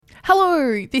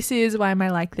Hello, this is Why Am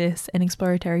I Like This, an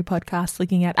exploratory podcast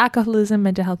looking at alcoholism,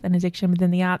 mental health and addiction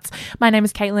within the arts. My name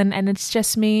is Caitlin and it's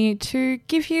just me to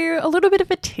give you a little bit of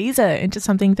a teaser into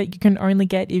something that you can only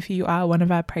get if you are one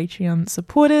of our Patreon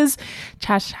supporters.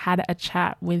 Tash had a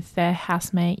chat with their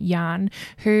housemate Jaan,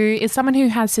 who is someone who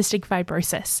has cystic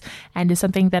fibrosis and is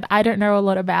something that I don't know a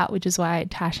lot about, which is why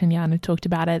Tash and Jaan have talked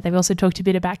about it. They've also talked a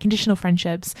bit about conditional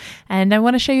friendships, and I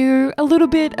want to show you a little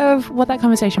bit of what that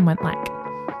conversation went like.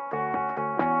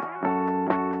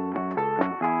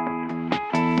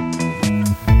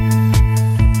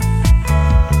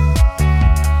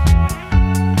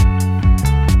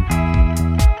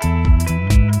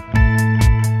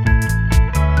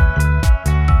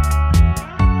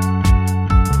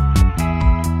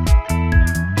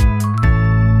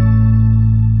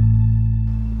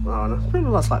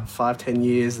 Last like 5-10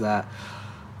 years that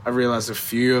I realised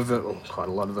quite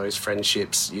a lot of those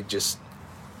friendships you just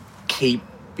keep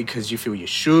because you feel you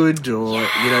should, or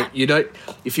you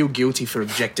feel guilty for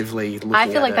objectively looking at it.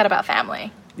 I feel like that about family.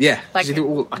 Yeah, like, you think,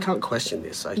 well, I can't question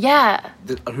this. Who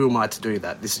am I to do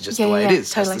that? This is just the way it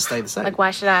is. Totally. It has to stay the same. Like,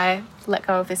 why should I let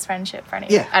go of this friendship for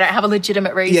anything? Yeah. I don't have a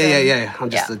legitimate reason. Yeah. I'm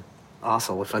just an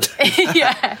arsehole if I do.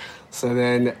 Yeah. So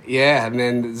then, and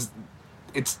then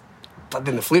but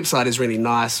then the flip side is really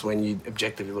nice when you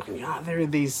objectively look and there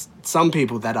are some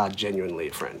people that are genuinely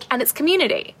a friend. And it's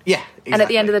community. Yeah, exactly. And at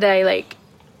the end of the day, like,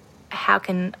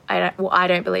 I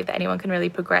don't believe that anyone can really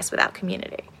progress without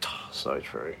community. So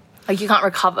true. Like, you can't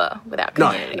recover without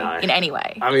community no. in any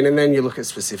way. I mean, and then you look at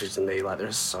specifics to me, like, there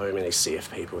are so many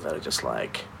CF people that are just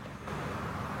like,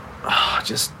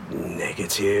 just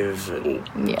negative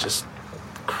and just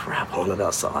crap on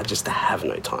about stuff I just have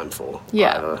no time for.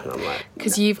 Yeah. And I'm like,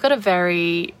 because you've got a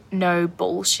very no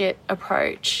bullshit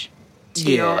approach to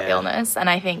your illness, and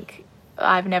I think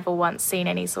I've never once seen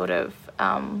any sort of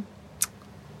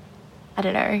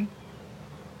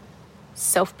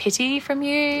self-pity from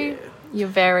you. Yeah. You're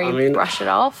very brush it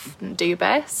off and do your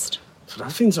best. So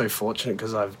I've been so fortunate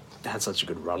because I've had such a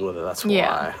good run with it. That's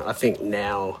why I think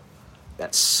now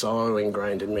that's so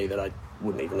ingrained in me that I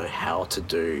wouldn't even know how to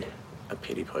do a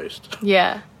pity post.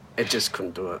 Yeah. It just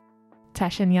couldn't do it.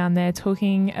 Tash and Jaan there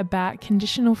talking about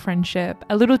conditional friendship,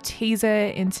 a little teaser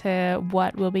into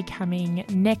what will be coming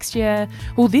next year,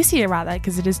 well this year rather,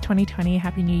 because it is 2020,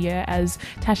 Happy New Year, as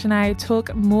Tash and I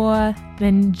talk more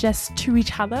than just to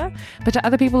each other, but to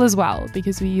other people as well,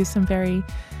 because we use some very,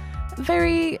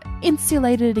 very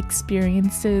insulated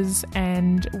experiences,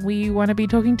 and we want to be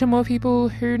talking to more people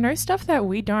who know stuff that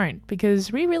we don't,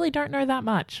 because we really don't know that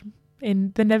much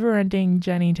in the never-ending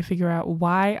journey to figure out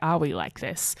why are we like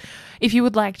this. If you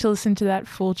would like to listen to that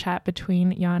full chat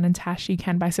between Jaan and Tash, you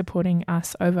can by supporting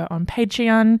us over on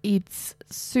Patreon. It's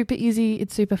super easy,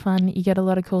 it's super fun, you get a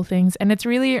lot of cool things, and it's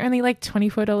really only like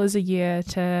 $24 a year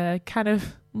to kind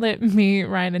of let me,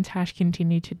 Ryan and Tash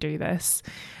continue to do this,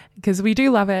 because we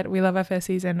do love it. We love our first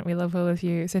season, we love all of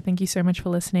you, so thank you so much for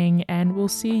listening, and we'll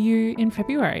see you in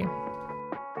February.